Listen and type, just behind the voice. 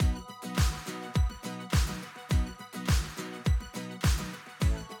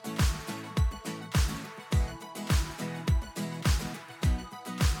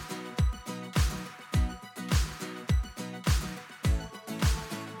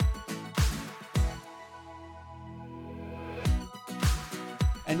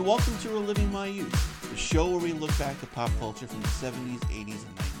and welcome to Reliving My Youth, the show where we look back to pop culture from the 70s, 80s,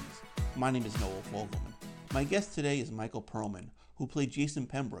 and 90s. My name is Noel Fogelman. My guest today is Michael Perlman, who played Jason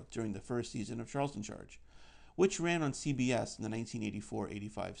Pembroke during the first season of Charleston Charge, which ran on CBS in the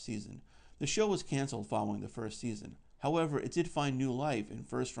 1984-85 season. The show was canceled following the first season. However, it did find new life in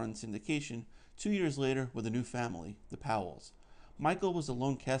first-run syndication 2 years later with a new family, the Powells. Michael was a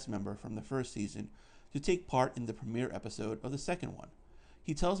lone cast member from the first season to take part in the premiere episode of the second one.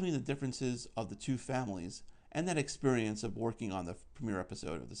 He tells me the differences of the two families and that experience of working on the premiere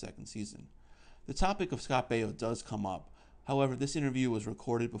episode of the second season. The topic of Scott Baio does come up. However, this interview was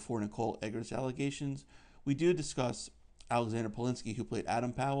recorded before Nicole Eggers' allegations. We do discuss Alexander Polinsky, who played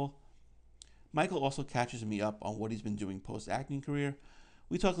Adam Powell. Michael also catches me up on what he's been doing post-acting career.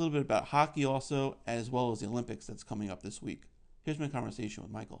 We talk a little bit about hockey also, as well as the Olympics that's coming up this week. Here's my conversation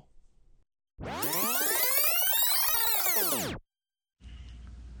with Michael.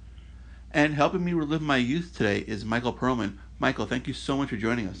 And helping me relive my youth today is Michael Perlman. Michael, thank you so much for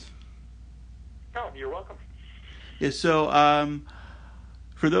joining us. Oh, you're welcome. Yeah, so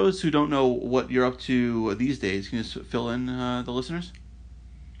for those who don't know what you're up to these days, can you just fill in the listeners?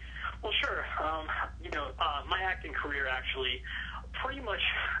 Well, sure. My acting career actually pretty much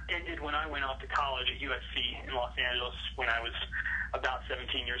ended when I went off to college at USC in Los Angeles when I was about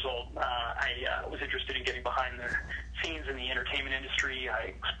 17 years old. I was interested in getting behind the scenes in the entertainment industry.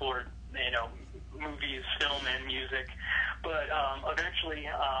 I explored, movies, film, and music. But eventually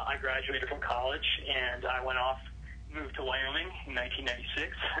I graduated from college and I went off, moved to Wyoming in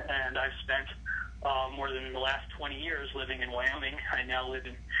 1996, and I've spent more than the last 20 years living in Wyoming. I now live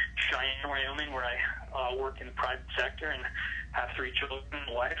in Cheyenne, Wyoming, where I work in the private sector and have 3 children,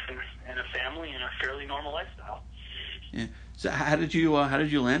 a wife, and a family, and a fairly normal lifestyle. Yeah. So how did you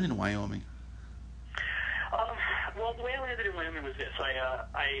land in Wyoming? Well, the way I landed in Wyoming was this.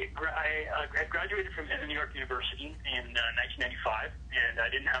 I had graduated from New York University in 1995, and I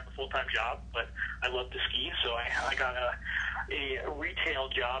didn't have a full-time job, but I loved to ski, so I got a retail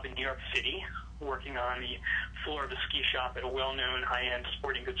job in New York City, working on the floor of a ski shop at a well-known high-end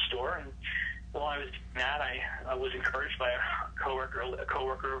sporting goods store. And while I was doing that, I was encouraged by a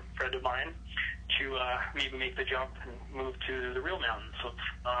coworker, friend of mine, to maybe make the jump and move to the real mountains of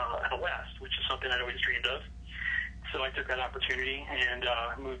out west, which is something I'd always dreamed of. So I took that opportunity and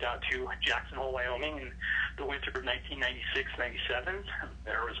moved out to Jackson Hole, Wyoming in the winter of 1996-97.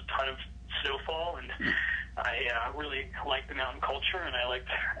 There was a ton of snowfall, and I really liked the mountain culture, and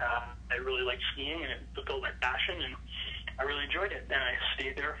I really liked skiing, and it fulfilled my passion, and I really enjoyed it. And I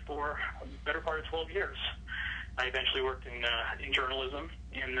stayed there for a better part of 12 years. I eventually worked in journalism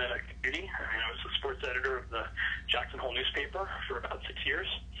in the community, and I was the sports editor of the Jackson Hole newspaper for about 6 years,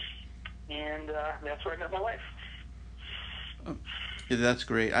 and that's where I met my wife. Yeah, that's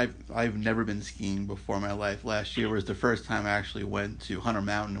great. I've never been skiing before in my life. Last year was the first time I actually went to Hunter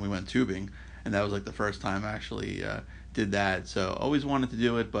Mountain, and we went tubing, and that was like the first time I actually did that. So always wanted to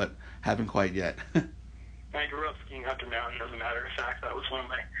do it, but haven't quite yet. I grew up skiing Hunter Mountain. As a matter of fact, that was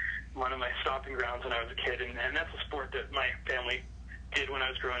one of my stomping grounds when I was a kid, and that's a sport that my family did when I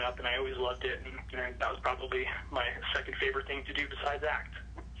was growing up, and I always loved it, and that was probably my second favorite thing to do besides act.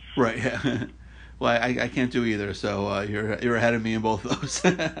 Right. Yeah. Well, I can't do either, so you're ahead of me in both of those.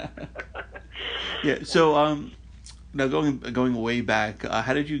 Yeah. So now going way back,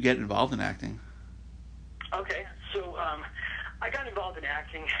 how did you get involved in acting? Okay. So I got involved in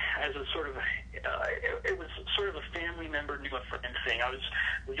acting as a sort of it was sort of a family member knew a friend thing. I was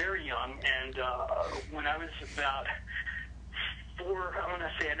very young, and when I was about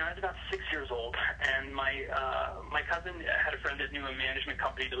I was about 6 years old, and my cousin had a friend that knew a management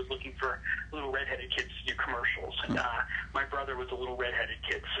company that was looking for little redheaded kids to do commercials. And my brother was a little redheaded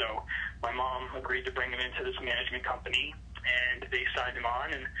kid, so my mom agreed to bring him into this management company, and they signed him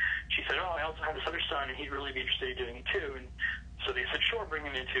on. And she said, "Oh, I also have this other son, and he'd really be interested in doing it too." And so they said, "Sure, bring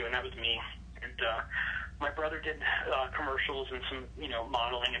him in too," and that was me. And my brother did commercials and some,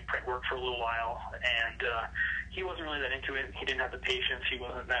 modeling and print work for a little while, and he wasn't really that into it. He didn't have the patience. He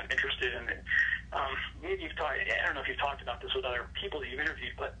wasn't that interested in it. Maybe I don't know if you've talked about this with other people that you've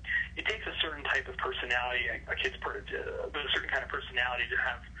interviewed, but it takes a certain type of personality, a certain kind of personality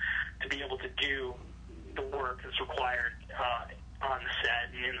to be able to do the work that's required on the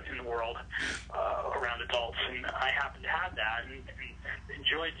set and in the world around adults. And I happened to have that and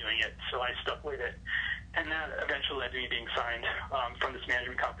enjoyed doing it, so I stuck with it. And that eventually led to me being signed from this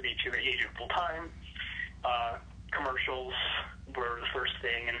management company to an agent full-time. Commercials were the first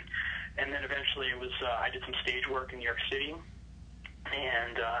thing, and then eventually it was I did some stage work in New York City,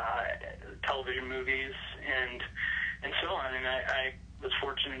 and television movies, and so on. And I was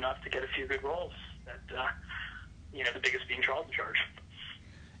fortunate enough to get a few good roles. That the biggest being Charles in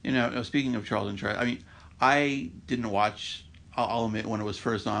Charge. Speaking of Charles in Charge, I mean, I didn't watch. I'll admit when it was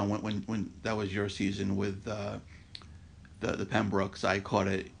first on, when that was your season with the Pembrokes, I caught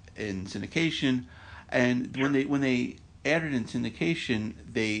it in syndication, and when they added in syndication,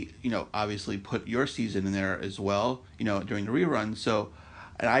 they obviously put your season in there as well, during the rerun. So,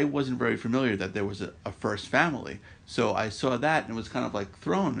 and I wasn't very familiar that there was a first family. So I saw that and it was kind of like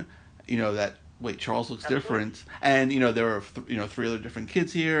thrown, that wait, Charles looks different, and there are three other different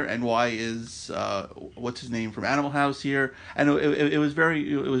kids here, and why is what's his name from Animal House here? And it was very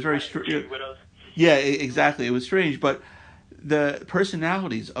yeah, exactly. It was strange, but the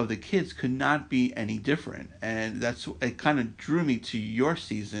personalities of the kids could not be any different, and it kind of drew me to your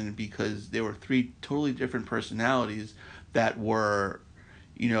season because there were three totally different personalities that were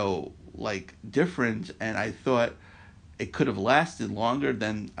like different, and I thought it could have lasted longer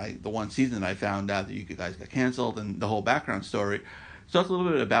than the one season I found out that you guys got canceled and the whole background story. So talk a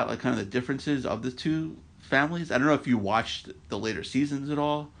little bit about like kind of the differences of the two families. I don't know if you watched the later seasons at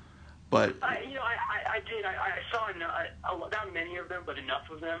all, but I did. I saw not many of them, but enough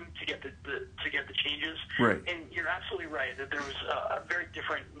of them to get the changes. Right. And you're absolutely right that there was a very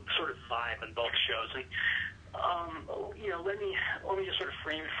different sort of vibe in both shows. And let me just sort of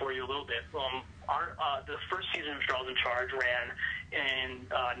frame it for you a little bit. The first season of Charles in Charge ran in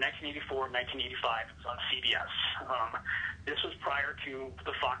 1984, 1985. It was on CBS. This was prior to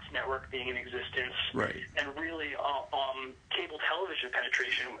the Fox network being in existence. Right. And really, cable television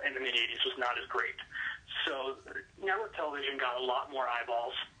penetration in the mid-'80s was not as great. So network television got a lot more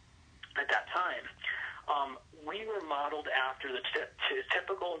eyeballs at that time. We were modeled after the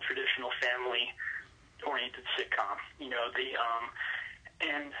typical and traditional family-oriented sitcom.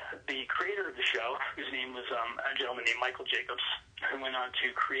 And the creator of the show, whose name was a gentleman named Michael Jacobs, who went on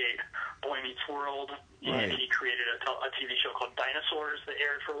to create Boy Meets World, right. And he created a TV show called Dinosaurs that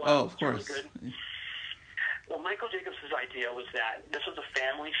aired for a while. Oh, of course. Really good. Well, Michael Jacobs' idea was that this was a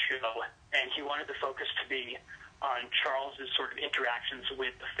family show, and he wanted the focus to be on Charles's sort of interactions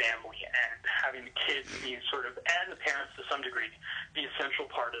with the family and having the kids be sort of, and the parents to some degree, be a central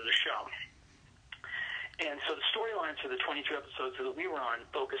part of the show. And so the storylines for the 22 episodes that we were on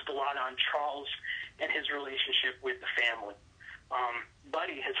focused a lot on Charles and his relationship with the family.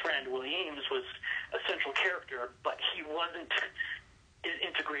 Buddy, his friend, Willie Ames, was a central character, but he wasn't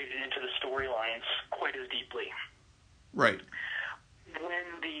integrated into the storylines quite as deeply. Right. When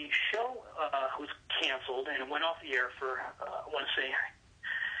the show was canceled and it went off the air for, I want to say,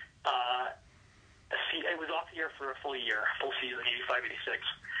 it was off the air for a full year, full season, 85, 86.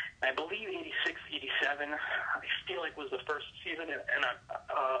 I believe 86, 87, I feel like was the first season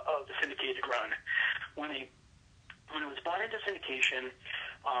of the syndicated run. When it was brought into syndication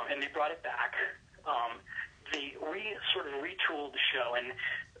and they brought it back, they sort of retooled the show. And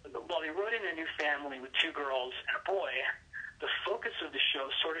while they wrote in a new family with two girls and a boy, the focus of the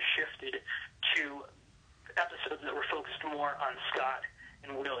show sort of shifted to episodes that were focused more on Scott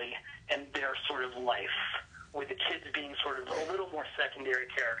and Willie and their sort of life, with the kids being sort of a little more secondary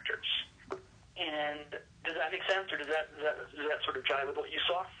characters. And does that make sense, or does that sort of jive with what you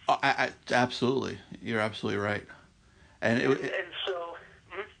saw? Oh, absolutely. You're absolutely right. And so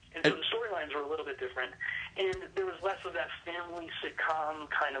the storylines were a little bit different, and there was less of that family sitcom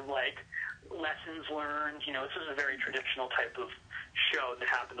kind of like lessons learned. This is a very traditional type of show that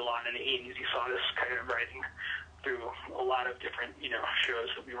happened a lot in the 80s. You saw this kind of writing through a lot of different shows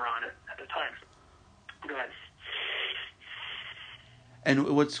that we were on at the time. Go ahead.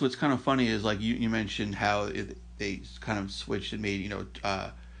 And what's kind of funny is, like, you mentioned how they kind of switched and made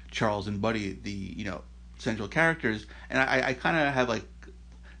Charles and Buddy the central characters, and I kind of have, like,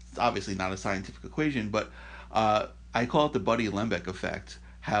 it's obviously not a scientific equation, but I call it the Buddy Lembeck effect.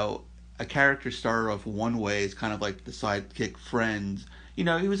 How a character started off one way as kind of like the sidekick friend. He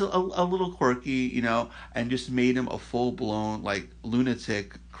was a little quirky, and just made him a full-blown, like,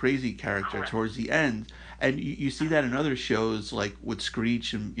 lunatic, crazy character towards the end. And you see that in other shows, like with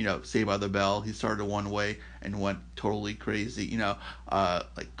Screech and, Saved by the Bell. He started one way and went totally crazy,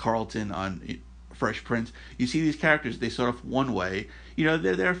 like Carlton on Fresh Prince. You see these characters, they start off one way. They're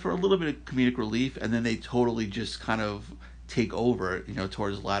there for a little bit of comedic relief, and then they totally just kind of take over,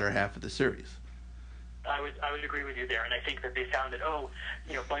 towards the latter half of the series. I would agree with you there, and I think that they found that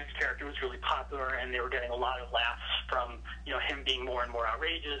Buddy's character was really popular, and they were getting a lot of laughs from him being more and more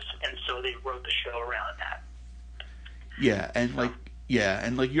outrageous, and so they wrote the show around that. Yeah, and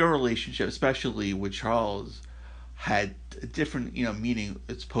like your relationship, especially with Charles, had a different meaning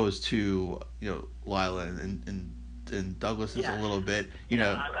as opposed to Lila and and Douglas is Yeah. a little bit,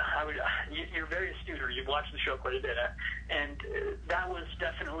 I would. You're very astute, or you've watched the show quite a bit, and that was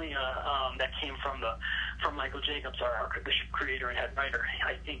definitely that came from Michael Jacobs, the creator and head writer.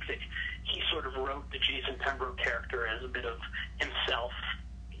 I think that he sort of wrote the Jason Pembroke character as a bit of himself,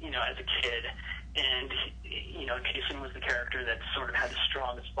 as a kid, and Jason was the character that sort of had the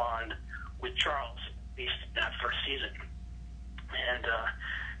strongest bond with Charles, at least in that first season, and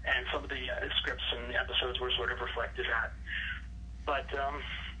some of the scripts and episodes were sort of reflected that. But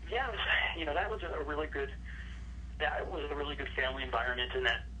that was a really good family environment in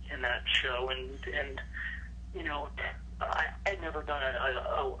that show, and I'd never done a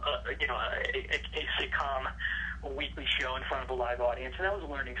sitcom, a weekly show in front of a live audience, and that was a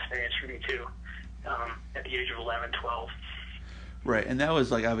learning experience for me too, at the age of 11, 12. Right, and that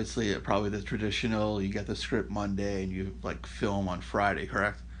was like obviously probably the traditional. You get the script Monday and you like film on Friday,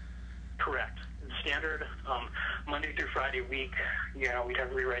 correct? Correct. Standard Monday through Friday week. We'd have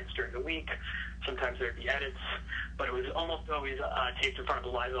rewrites during the week. Sometimes there'd be edits, but it was almost always taped in front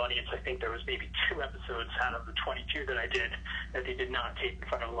of a live audience. I think there was maybe 2 episodes out of the 22 that I did that they did not tape in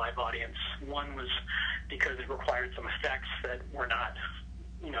front of a live audience. One was because it required some effects that were not,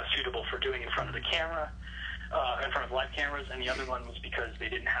 suitable for doing in front of the camera, in front of live cameras, and the other one was because they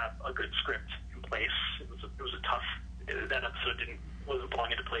didn't have a good script in place. It was a tough. That episode wasn't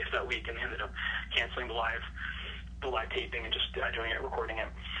falling into place that week, and they ended up canceling the live taping and just doing it, recording it.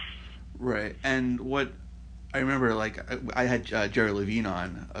 Right, and what I remember, like I had Jerry Levine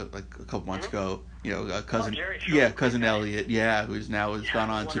on like a couple months ago. Cousin, Jerry, sure. Cousin Elliot, who's now has gone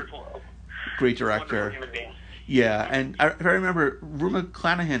on to great director. Human being. Yeah, and if I remember, Rue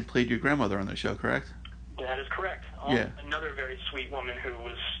McClanahan played your grandmother on the show, correct? That is correct. Another very sweet woman who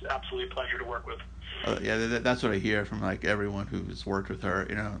was absolutely a pleasure to work with. That's what I hear from like everyone who's worked with her.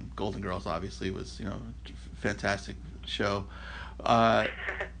 Golden Girls obviously was fantastic show. But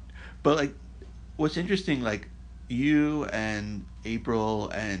like, what's interesting, like you and April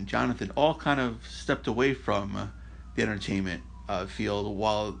and Jonathan all kind of stepped away from the entertainment field,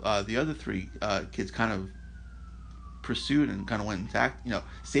 while the other 3 kids kind of pursued and kind of went into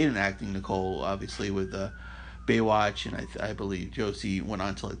stayed in acting. Nicole obviously with Baywatch, and I believe Josie went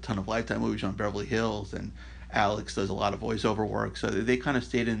on to a ton of Lifetime movies on Beverly Hills, and Alex does a lot of voiceover work, so they kind of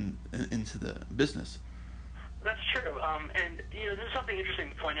stayed into the business. That's true, and this is something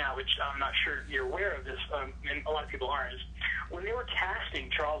interesting to point out, which I'm not sure you're aware of this, and a lot of people aren't, is when they were casting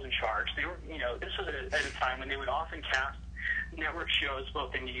Charles in Charge, they were, this was at a time when they would often cast network shows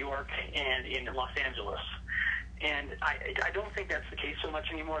both in New York and in Los Angeles. And I don't think that's the case so much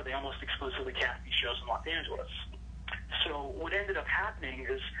anymore. They almost exclusively cast these shows in Los Angeles. So what ended up happening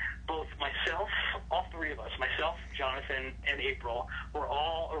is both all 3 of us, myself, Jonathan, and April, were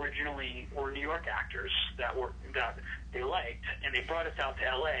all originally New York actors that they liked, and they brought us out to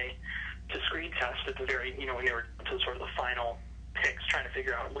LA to screen test at the very, when they were to sort of the final picks, trying to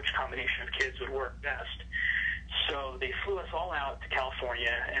figure out which combination of kids would work best. So they flew us all out to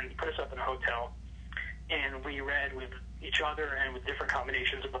California and put us up in a hotel. And we read with each other and with different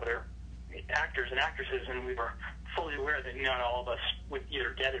combinations of other actors and actresses, and we were fully aware that not all of us would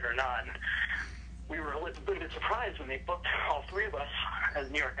either get it or not. And we were a little bit surprised when they booked all 3 of us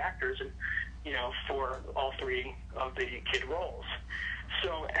as New York actors, and for all 3 of the kid roles.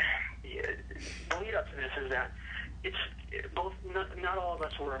 So the lead up to this is that not all of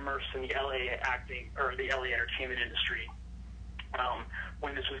us were immersed in the LA acting or the LA entertainment industry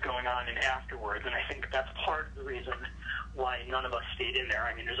when this was going on and afterwards, and I think that's part of the reason why none of us stayed in there.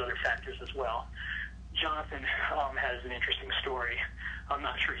 I mean, there's other factors as well. Jonathan has an interesting story. I'm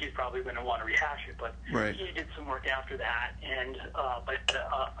not sure he's probably going to want to rehash it, but right. He did some work after that, and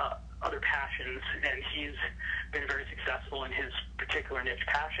other passions, and he's been very successful in his particular niche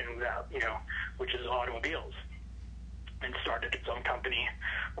passion, which is automobiles, and started his own company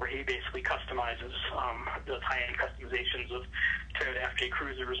where he basically customizes those high-end customizations of Toyota FJ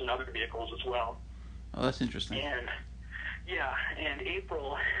Cruisers and other vehicles as well. Oh, that's interesting. And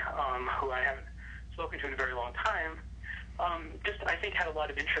April, who I haven't spoken to in a very long time, I think had a lot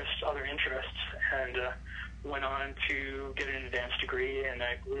of other interests, and went on to get an advanced degree, and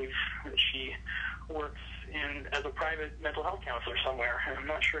I believe that she works as a private mental health counselor somewhere, and I'm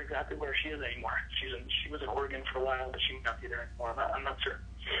not sure exactly where she is anymore. She was in Oregon for a while, but she may not be there anymore. I'm not sure.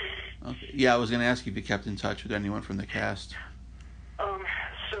 Okay. Yeah, I was going to ask you if you kept in touch with anyone from the cast.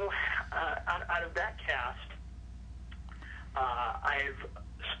 Out of that cast, I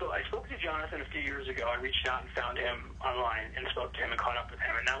spoke to Jonathan a few years ago. I reached out and found him online and spoke to him and caught up with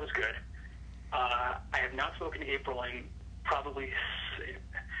him, and that was good. I have not spoken to April in probably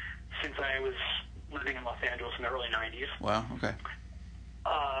since I was living in Los Angeles in the early 90s. Wow, okay.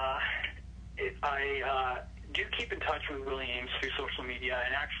 I do keep in touch with Willie Ames through social media,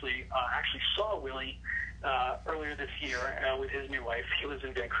 and actually saw Willie earlier this year with his new wife. He lives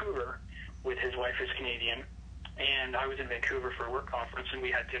in Vancouver with his wife, who's Canadian, and I was in Vancouver for a work conference, and we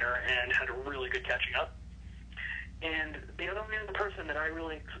had dinner and had a really good catching up. And the other person that I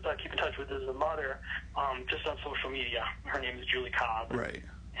really keep in touch with is a mother, just on social media. Her name is Julie Cobb. Right.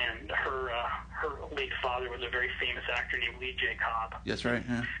 And her late father was a very famous actor named Lee J. Cobb. That's right.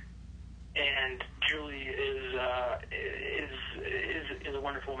 Yeah. And Julie is a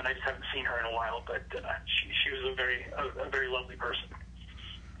wonderful woman. I just haven't seen her in a while, but she was a very lovely person.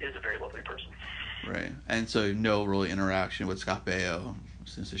 Is a very lovely person. Right. And so no really interaction with Scott Baio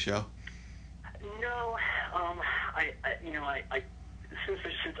since the show? No.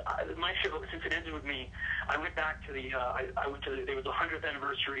 Since it ended with me, I went back to there was a 100th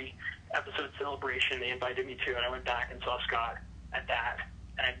anniversary episode celebration they invited me to, and I went back and saw Scott at that.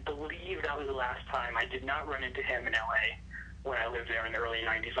 And I believe that was the last time. I did not run into him in L.A. when I lived there in the early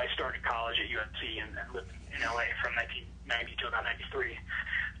 90s. I started college at USC and lived in L.A. from 1990 to about 93.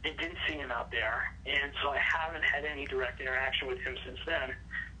 I didn't see him out there, and so I haven't had any direct interaction with him since then.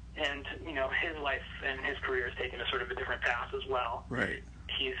 And, his life and his career has taken a sort of a different path as well. Right.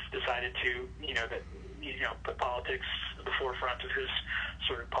 He's decided to, put politics at the forefront of his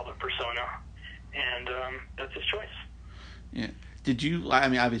sort of public persona, and that's his choice. Yeah. Did you,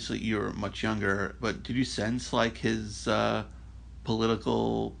 obviously you were much younger, but did you sense, his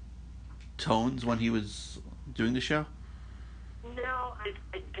political tones when he was doing the show? No, I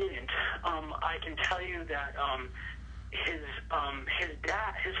didn't. I can tell you that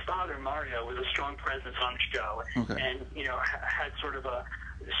his father Mario was a strong presence on the show, okay. And had sort of a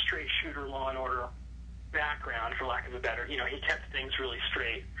straight shooter, law and order background, for lack of a better. He kept things really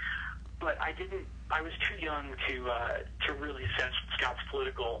straight. But I was too young to really sense what Scott's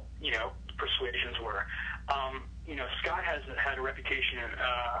political persuasions were. Scott has had a reputation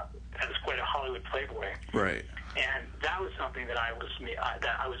as quite a Hollywood playboy. Right. And that was something that I was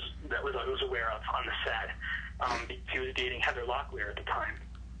aware of on the set. He was dating Heather Locklear at the time,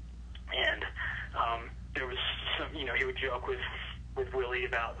 and there was some, he would joke with Willie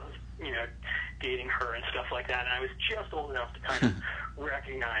about dating her and stuff like that. And I was just old enough to kind of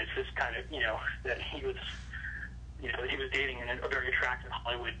recognize this kind of that he was dating a very attractive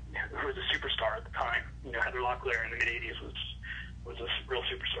Hollywood who was a superstar at the time. Heather Locklear in the mid '80s was a real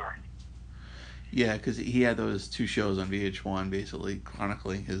superstar. Yeah, because he had those two shows on VH1, basically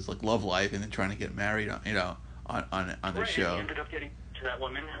chronicling his love life and then trying to get married, on the right, show. He ended up getting to that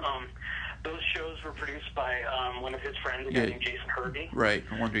woman. Those shows were produced by one of his friends, a guy named Jason Hervey. Right,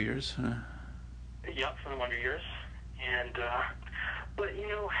 Wonder Years. Yep, from the Wonder Years. And but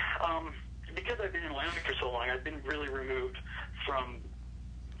because I've been in Wyoming for so long, I've been really removed from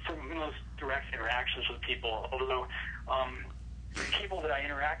most direct interactions with people. Although people that I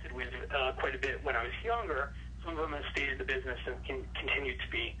interacted with quite a bit when I was younger, some of them have stayed in the business and can continue to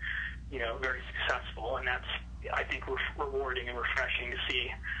be, very successful, and that's, I think, rewarding and refreshing to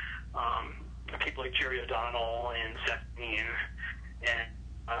see people like Jerry O'Donnell and Seth Green and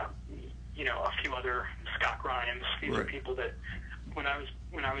a few other, Scott Grimes. These are people that when I was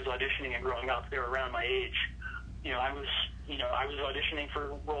auditioning and growing up, they were around my age. I was auditioning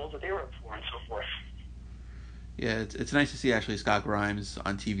for roles that they were up for and so forth. Yeah, it's nice to see actually Scott Grimes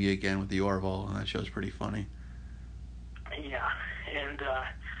on TV again with the Orville, and that show's pretty funny. Yeah, and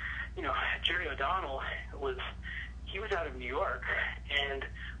Jerry O'Donnell was out of New York, and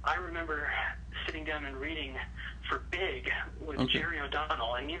I remember sitting down and reading for Big with Jerry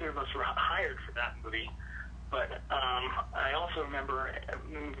O'Donnell, and neither of us were hired for that movie. But I also remember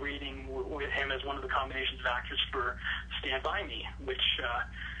reading with him as one of the combinations of actors for Stand By Me, which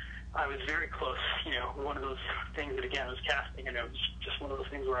I was very close, one of those things that, again, was casting, and it was just one of those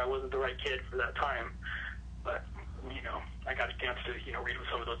things where I wasn't the right kid for that time. But, I got a chance to, read with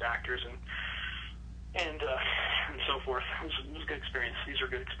some of those actors and so forth. It was a good experience. These are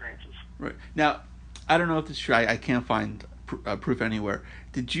good experiences. Right. Now, I don't know if this is true. I can't find proof anywhere.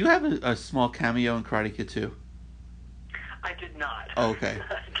 Did you have a small cameo in Karate Kid 2? I did not. Oh, okay.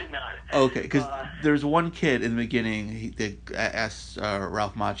 I did not. Okay, because there's one kid in the beginning that asked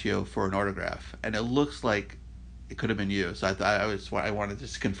Ralph Macchio for an autograph, and it looks like it could have been you. So I wanted to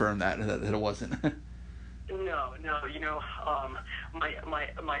just confirm that it wasn't. No.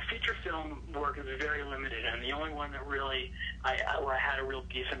 My feature film work is very limited, and the only one that really where I had a real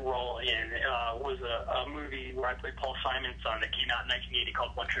decent role in was a movie where I played Paul Simon's son that came out in 1980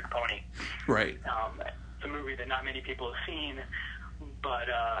 called One Trick Pony. Right. It's a movie that not many people have seen, but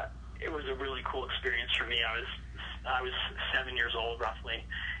it was a really cool experience for me. I was 7 years old roughly,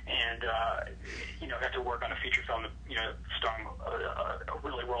 and got to work on a feature film, starring a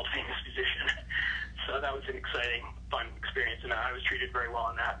really world famous musician. So that was an exciting, fun experience, and I was treated very well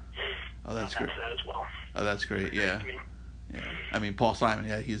on that. Oh, that's great. That as well. Oh, that's great. Yeah. Yeah. I mean, Paul Simon.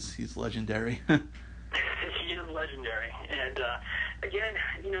 Yeah, he's legendary. He is legendary, and again,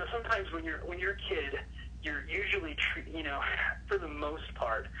 sometimes when you're a kid, you're usually, for the most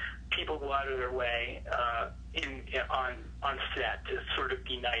part, people go out of their way on set to sort of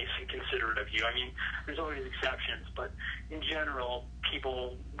be nice and considerate of you. I mean, there's always exceptions, but in general,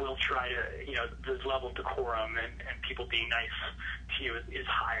 people will try to, the level of decorum and people being nice to you is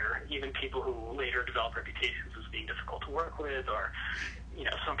higher. Even people who later develop reputations as being difficult to work with, or,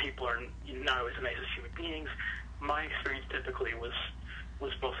 some people are not always the nicest human beings. My experience typically was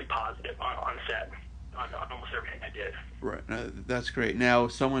mostly positive on set. On almost everything I did. Right. That's great. Now,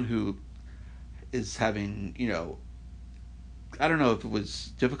 someone who is having, I don't know if it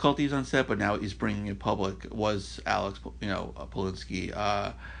was difficulties on set, but now he's bringing it public, was Alex, Polinsky.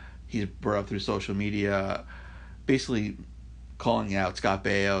 He's brought up through social media, basically calling out Scott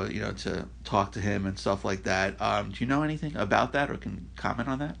Baio, to talk to him and stuff like that. Do you know anything about that or can comment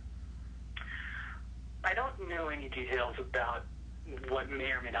on that? I don't know any details about what may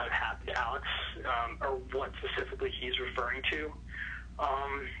or may not have happened to Alex, or what specifically he's referring to.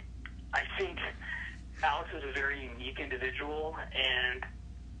 I think Alex is a very unique individual, and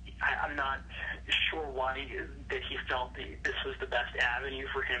I'm not sure why that he felt that this was the best avenue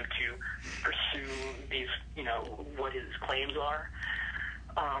for him to pursue these, what his claims are.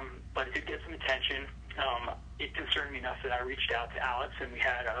 But it did get some attention. It concerned me enough that I reached out to Alex, and we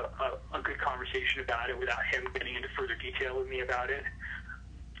had a good conversation about it without him getting into further detail with me about it.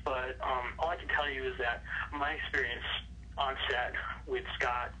 But all I can tell you is that my experience on set with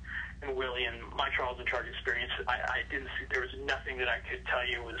Scott and Willie and my Charles in Charge experience, I didn't see, there was nothing that I could tell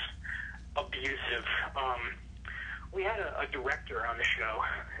you was abusive. We had a director on the show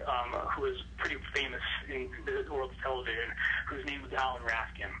who was pretty famous in the world of television, whose name was Alan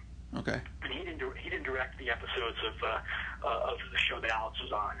Rafkin. Okay. And he didn't direct the episodes of the show that Alex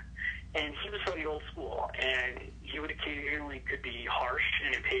was on. And he was from the old school, and he would occasionally could be harsh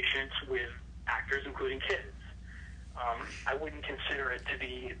and impatient with actors, including kids. I wouldn't consider it to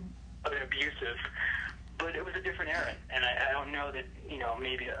be abusive, but it was a different era, and I don't know that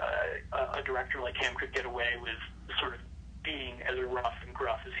maybe a director like him could get away with sort of being as rough and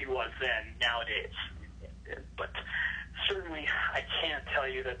gruff as he was then nowadays. But certainly, I can't tell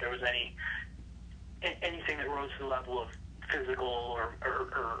you that there was anything that rose to the level of physical or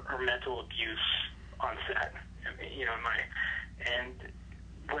mental abuse on set. I mean, and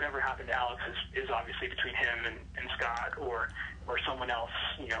whatever happened to Alex is obviously between him and Scott or someone else.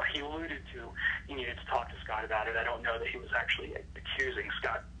 He alluded to he needed to talk to Scott about it. I don't know that he was actually accusing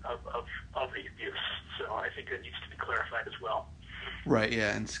Scott of the abuse. So I think that needs to be clarified as well. Right.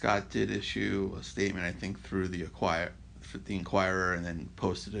 Yeah, and Scott did issue a statement, I think, through the Inquirer, and then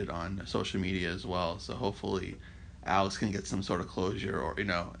posted it on social media as well. So hopefully Alex can get some sort of closure, or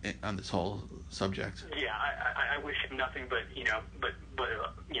on this whole subject. Yeah, I wish him nothing but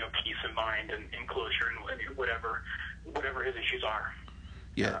peace of mind and closure and whatever his issues are.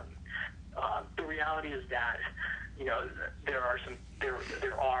 Yeah. The reality is that there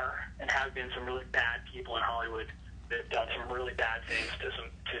are and have been some really bad people in Hollywood that have done some really bad things to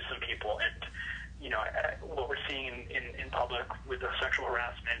some people, and what we're seeing in public with the sexual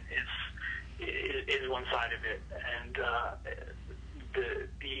harassment is one side of it, and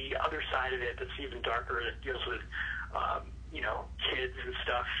the other side of it that's even darker, that deals with kids and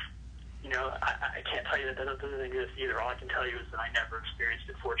stuff. I can't tell you that doesn't exist either. All I can tell you is that I never experienced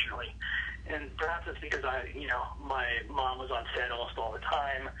it, fortunately, and perhaps it's because my mom was on set almost all the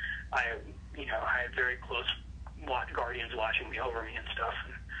time. I had very close guardians watching me over me and stuff,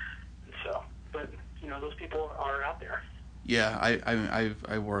 and so. But those people are out there. Yeah,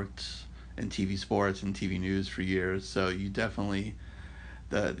 I worked in TV sports and TV news for years, so you definitely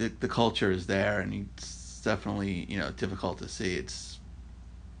the culture is there, and it's definitely difficult to see. It's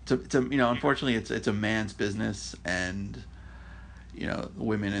unfortunately it's a man's business, and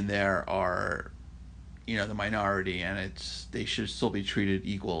women in there are the minority, and they should still be treated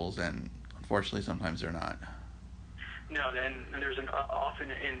equals, and unfortunately sometimes they're not. No, and there's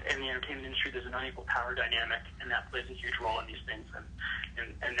often in the entertainment industry there's an unequal power dynamic, and that plays a huge role in these things,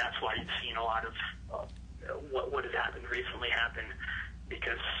 and that's why you've seen a lot of what has happened recently happen,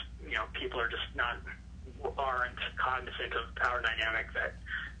 because people are just aren't cognizant of power dynamic that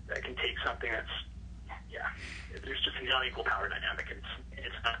can take something that's there's just an unequal power dynamic, and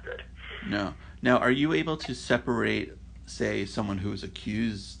it's not good. No. Now, are you able to separate, say, someone who is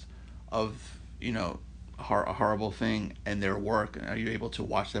accused of, a horrible thing and their work? Are you able to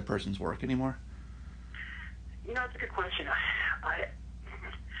watch that person's work anymore? It's a good question. I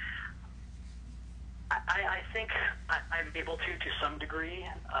think I'm able to some degree.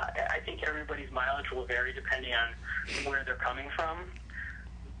 I think everybody's mileage will vary depending on where they're coming from.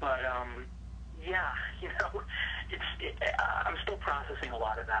 But yeah, I'm still processing a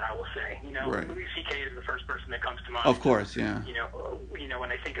lot of that. I will say, Right. Louis C.K. is the first person that comes to mind. Of course, yeah.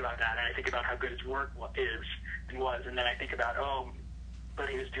 When I think about that, and I think about how good his work is and was, and then I think about, but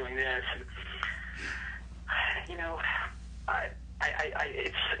he was doing this, and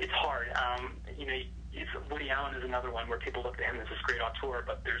it's hard. Woody Allen is another one where people look at him as this great auteur,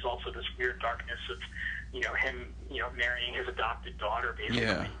 but there's also this weird darkness of, him, marrying his adopted daughter, basically.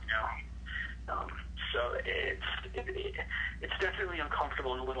 Yeah. So it's definitely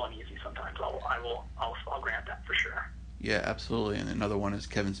uncomfortable and a little uneasy sometimes. I'll grant that for sure. Yeah, absolutely. And another one is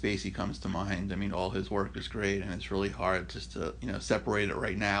Kevin Spacey comes to mind. I mean, all his work is great, and it's really hard just to separate it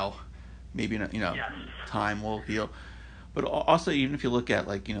right now. Maybe Yes. time will heal. But also, even if you look at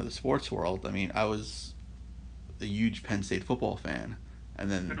the sports world, I mean, I was a huge Penn State football fan, and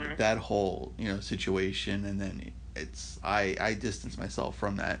then that whole situation, and then I distanced myself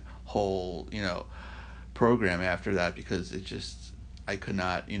from that whole program after that because I could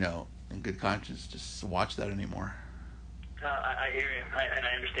not in good conscience just watch that anymore. I hear you, and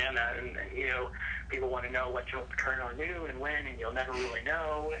I understand that, and people want to know what Joe Paterno knew and when, and you'll never really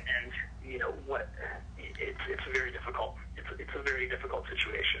know, and what. It's very difficult. It's a very difficult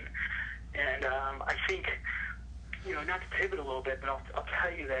situation, and I think not to pivot a little bit, but I'll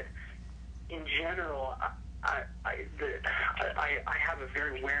tell you that in general, I have a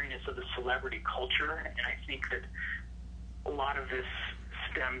very wariness of the celebrity culture, and I think that a lot of this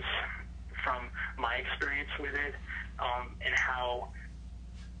stems from my experience with it, and how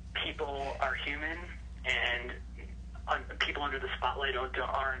people are human, and people under the spotlight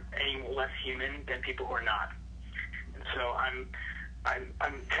aren't any less human than people who are not. And so I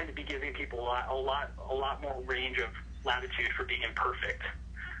tend to be giving people a lot more range of latitude for being imperfect.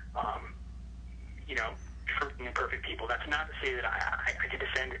 For being imperfect people. That's not to say that I can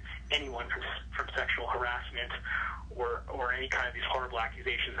defend anyone from sexual harassment or any kind of these horrible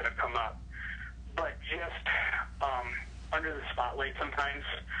accusations that have come up. But just under the spotlight, sometimes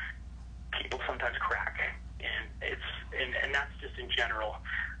people crack, and that's just in general.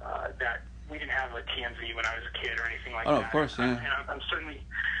 That we didn't have a TMZ when I was a kid or anything like that. Oh, of course, yeah. And I'm certainly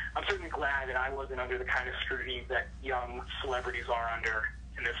glad that I wasn't under the kind of scrutiny that young celebrities are under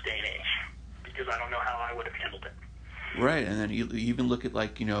in this day and age, because I don't know how I would have handled it. Right, and then you even look at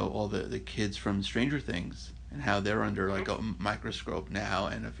all the kids from Stranger Things and how they're under a microscope now,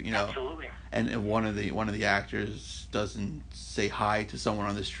 and if Absolutely. And if one of the actors doesn't say hi to someone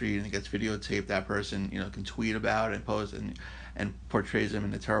on the street and it gets videotaped, that person can tweet about it and post and portrays them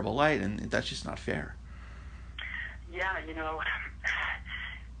in a terrible light, and that's just not fair. Yeah,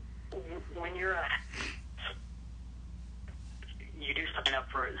 when you do sign up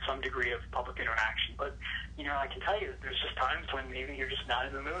for some degree of public interaction, but I can tell you that there's just times when maybe you're just not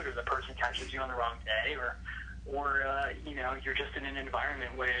in the mood, or the person catches you on the wrong day, or you're just in an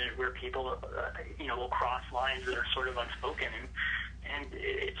environment where people will cross lines that are sort of unspoken, and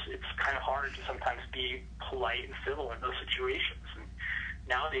it's kind of hard to sometimes be polite and civil in those situations. And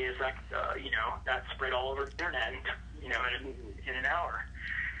nowadays, that spread all over the internet, in an hour.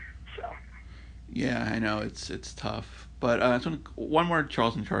 So. Yeah, I know it's tough, but one more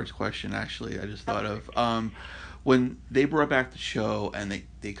Charles in Charge question. Actually, I just thought of when they brought back the show and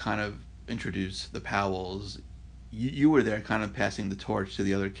they kind of introduced the Powells. You were there, kind of passing the torch to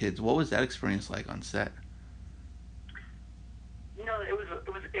the other kids. What was that experience like on set? It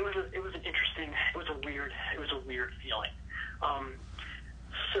was an interesting. It was a weird feeling.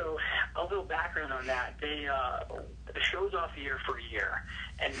 So a little background on that. The show's off the air for a year,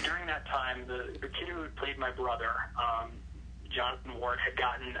 and during that time, the kid who had played my brother, Jonathan Ward, had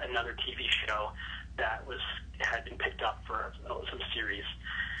gotten another TV show that had been picked up for some series,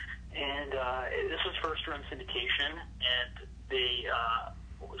 and this was first run syndication, and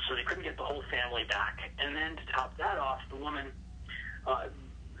so they couldn't get the whole family back. And then to top that off, the woman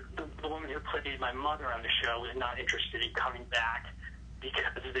who played my mother on the show was not interested in coming back,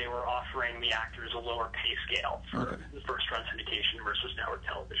 because they were offering the actors a lower pay scale for the first run syndication versus network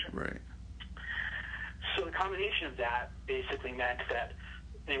television. Right. So the combination of that basically meant that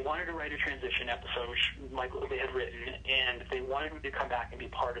they wanted to write a transition episode, which Michael they had written, and they wanted me to come back and be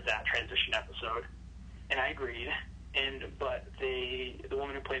part of that transition episode, and I agreed. But the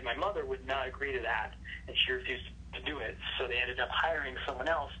woman who who played my mother would not agree to that, and she refused to do it. So they ended up hiring someone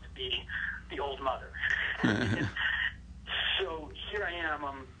else to be the old mother. So here I am.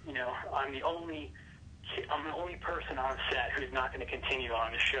 I'm the only person on set who's not going to continue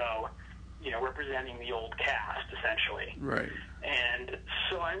on the show, representing the old cast, essentially. Right. And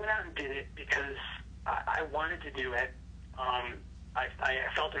so I went out and did it because I wanted to do it. I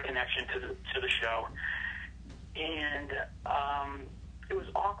felt a connection to the show, and it was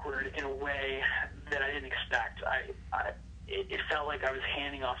awkward in a way that I didn't expect. It felt like I was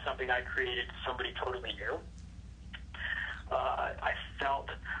handing off something I created to somebody totally new. I felt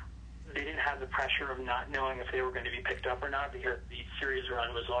they didn't have the pressure of not knowing if they were going to be picked up or not, because the series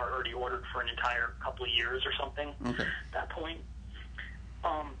run was already ordered for an entire couple of years or something. Okay. At that point.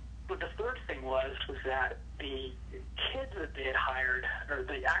 But the third thing was that the kids that they had hired, or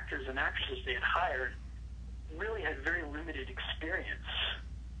the actors and actresses they had hired, really had very limited experience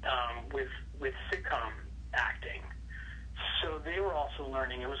with sitcom acting. So they were also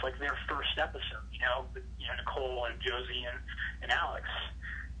learning. It was like their first episode, with Nicole and Josie and Alex.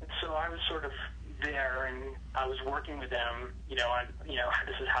 And so I was sort of there, and I was working with them, on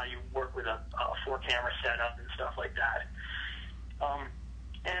this is how you work with a 4-camera setup and stuff like that.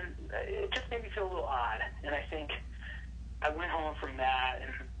 And it just made me feel a little odd. And I think I went home from that,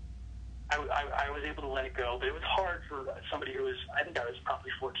 and I was able to let it go. But it was hard for somebody who was, I think I was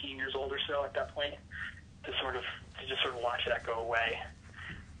probably 14 years old or so at that point, to just sort of watch that go away.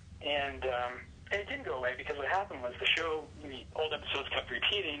 And it didn't go away, because what happened was the show, the old episodes kept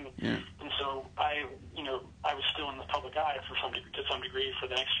repeating, and so I was still in the public eye to some degree for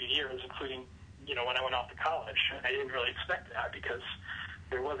the next few years, including when I went off to college. And I didn't really expect that, because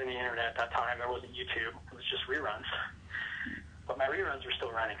there wasn't the internet at that time, there wasn't YouTube, it was just reruns. But my reruns were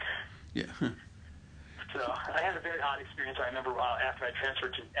still running. Yeah. So I had a very odd experience. I remember after I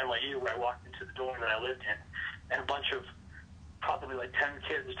transferred to NYU, where I walked into the dorm that I lived in, and a bunch of probably like 10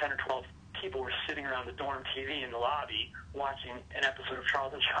 kids, 10 or 12 people were sitting around the dorm TV in the lobby watching an episode of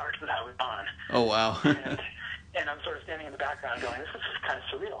Charles in Charge that I was on. Oh, wow. and I'm sort of standing in the background going, this is kind of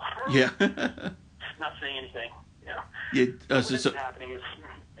surreal. Yeah. Not saying anything. Yeah. What's happening is,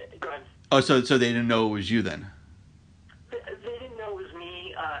 go ahead. Oh, so they didn't know it was you then? They didn't know it was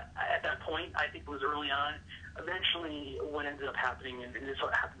me at that point. I think it was early on. Eventually, what ended up happening, and this is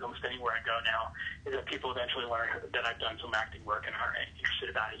what happens almost anywhere I go now, is that people eventually learn that I've done some acting work and are interested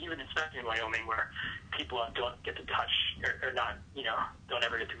about it. Even especially in Wyoming, where people don't get to touch or not, don't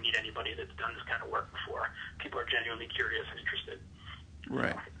ever get to meet anybody that's done this kind of work before. People are genuinely curious and interested.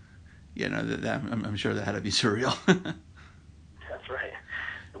 Right. Yeah, no, I'm sure that had to be surreal. That's right.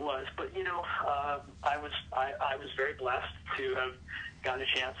 It was, but I was very blessed to have gotten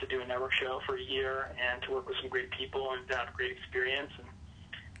a chance to do a network show for a year and to work with some great people and to have a great experience. And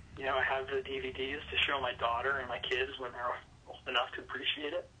I have the DVDs to show my daughter and my kids when they're old enough to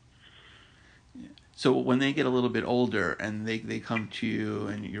appreciate it. Yeah. So when they get a little bit older and they come to you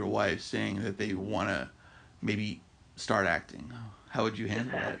and your wife saying that they want to maybe start acting, how would you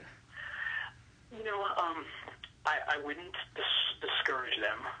handle that? I wouldn't discourage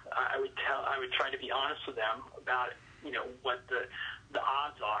them. I would try to be honest with them about what the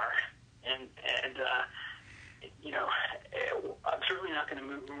odds are, and I'm certainly not going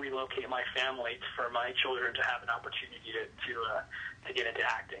to relocate my family for my children to have an opportunity to get into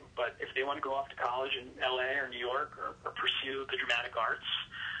acting. But if they want to go off to college in LA or New York or pursue the dramatic arts,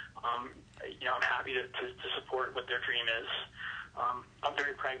 I'm happy to support what their dream is. I'm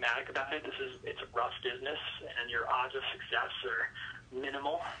very pragmatic about it. It's a rough business, and your odds of success are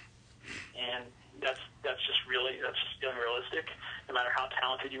minimal, and that's just unrealistic. No matter how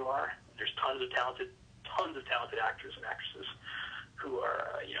talented you are, there's tons of talented actors and actresses who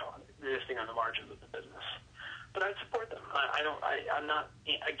are existing on the margins of the business. But I'd support them. I'm not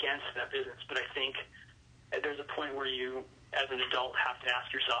against that business, but I think there's a point where you, as an adult, have to ask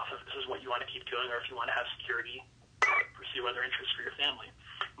yourself if this is what you want to keep doing, or if you want to have security, pursue other interests for your family.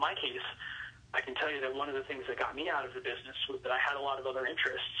 In my case, I can tell you that one of the things that got me out of the business was that I had a lot of other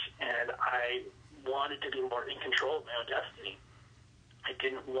interests, and I wanted to be more in control of my own destiny. I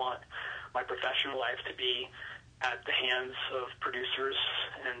didn't want my professional life to be at the hands of producers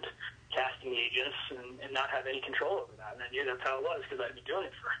and casting agents and not have any control over that. And I knew that's how it was, because I'd been doing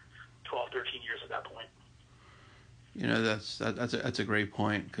it for 12, 13 years at that point. That's a great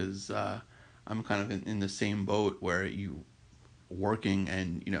point, because I'm kind of in the same boat where you working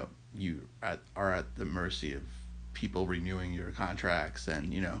and you are at the mercy of people renewing your contracts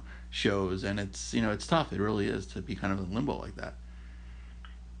and shows, and it's tough. It really is to be kind of in limbo like that.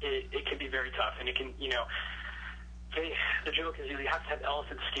 It can be very tough, and it can the joke is you have to have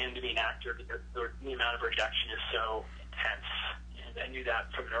elephant skin to be an actor because the amount of rejection is so intense. And I knew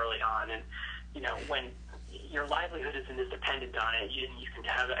that from early on. And, when your livelihood isn't as dependent on it, you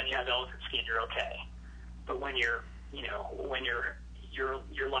have elephant skin, you're okay. But when your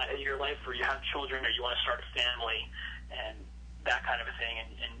life where you have children or you want to start a family and that kind of a thing,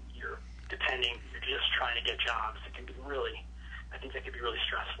 and you're just trying to get jobs, I think that can be really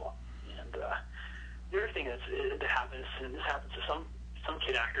stressful. And the other thing that happens, and this happens to some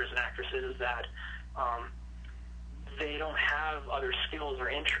kid actors and actresses, is that they don't have other skills or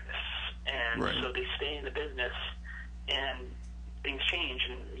interests, and right. So they stay in the business, and things change,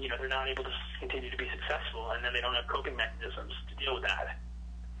 and they're not able to continue to be successful, and then they don't have coping mechanisms to deal with that,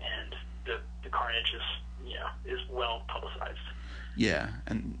 and the carnage is well publicized. Yeah,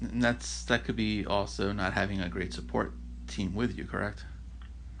 and that could be also not having a great support team with you, correct?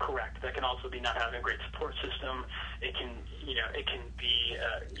 Correct. That can also be not having a great support system. It can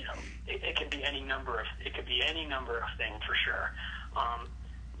be any number of things for sure.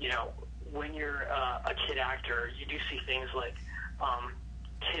 When you're a kid actor, you do see things like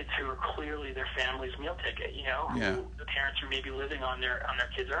kids who are clearly their family's meal ticket. Yeah. Who the parents are maybe living on their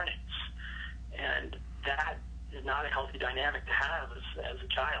kids' earnings, and that is not a healthy dynamic to have as a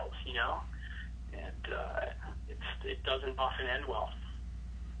child. And it doesn't often end well.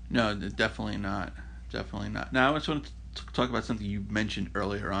 No, definitely not. Definitely not. Now, I just want to talk about something you mentioned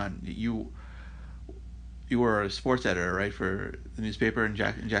earlier on. You were a sports editor, right, for the newspaper in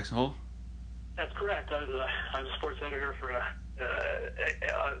Jackson Hole? That's correct. I was a sports editor for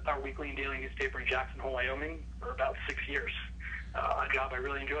our weekly and daily newspaper in Jackson Hole, Wyoming, for about 6 years. A job I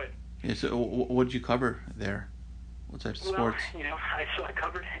really enjoyed. Yeah. So, what did you cover there? What types of sports? I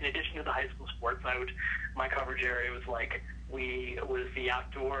covered, in addition to the high school sports, my coverage area was was the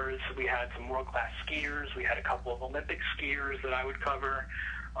outdoors. We had some world-class skiers. We had a couple of Olympic skiers that I would cover.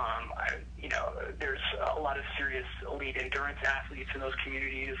 There's a lot of serious elite endurance athletes in those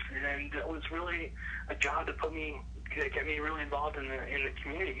communities, and it was really a job that get me really involved in the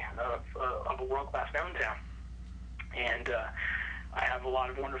community of a world-class mountain town. And I have a lot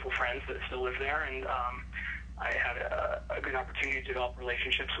of wonderful friends that still live there, and I had a good opportunity to develop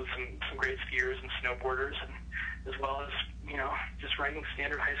relationships with some great skiers and snowboarders, and as well as just writing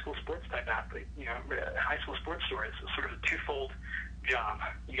standard high school sports type athlete, high school sports stories. It's sort of a twofold job.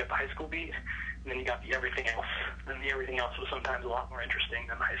 You got the high school beat, and then you got the everything else. And the everything else was sometimes a lot more interesting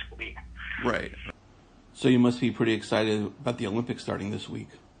than the high school beat. Right. So you must be pretty excited about the Olympics starting this week.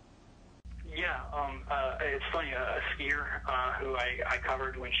 Yeah, it's funny. A skier who I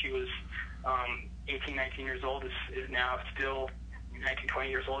covered when she was 18, 19 years old is now still 19, 20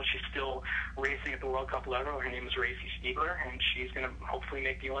 years old. She's still racing at the World Cup level. Her name is Racy Stiegler, and she's going to hopefully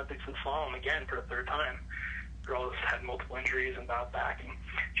make the Olympics in slalom again for a third time. Girl has had multiple injuries and bounced back, and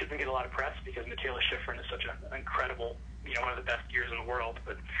she doesn't get a lot of press because Michaela Schifrin is such an incredible, one of the best skiers in the world.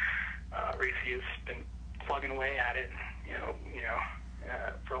 But Racy has been plugging away at it,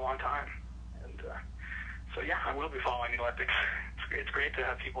 for a long time. And so yeah, I will be following the Olympics. It's great to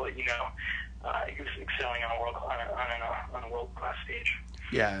have people that excelling on a world class stage.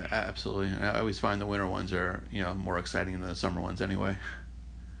 Yeah, absolutely. I always find the winter ones are more exciting than the summer ones anyway.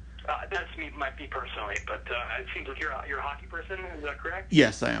 That's might be personally, but it seems like you're a hockey person. Is that correct?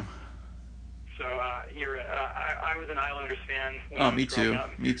 Yes, I am. So I was an Islanders fan. Oh, me too.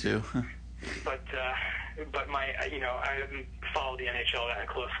 Me too. But I haven't followed the NHL that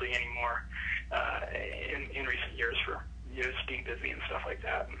closely anymore in recent years for just being busy and stuff like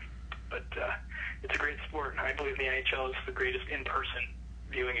that. But it's a great sport, and I believe the NHL is the greatest in-person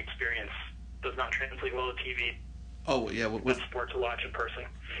viewing experience. Does not translate well to TV. Oh yeah, with sport to watch in person.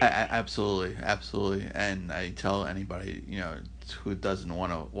 Absolutely. And I tell anybody who doesn't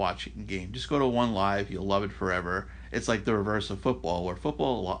want to watch a game, just go to one live. You'll love it forever. It's like the reverse of football, where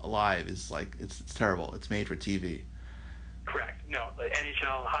football live is like it's terrible. It's made for TV. Correct. No, the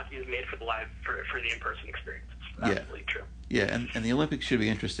NHL hockey is made for the live for the in-person experience. It's absolutely true. Yeah, and the Olympics should be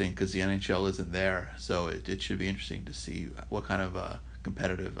interesting because the NHL isn't there, so it should be interesting to see what kind of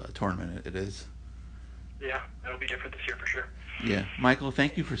competitive tournament it is. Yeah, that'll be different this year for sure. Yeah. Michael,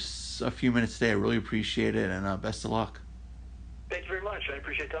 thank you for a few minutes today. I really appreciate it, and best of luck. Thank you very much. I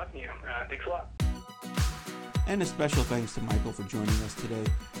appreciate talking to you. Thanks a lot. And a special thanks to Michael for joining us today.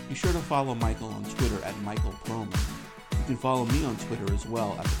 Be sure to follow Michael on Twitter at Michael Perlman. You can follow me on Twitter as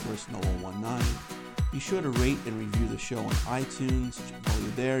well at TheFirstNoel19. Be sure to rate and review the show on iTunes. While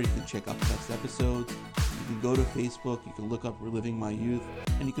you're there, you can check out past episodes. You can go to Facebook. You can look up Reliving My Youth.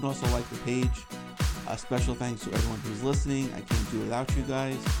 And you can also like the page. A special thanks to everyone who's listening. I can't do it without you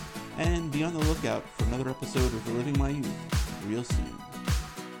guys. And be on the lookout for another episode of Reliving My Youth real soon.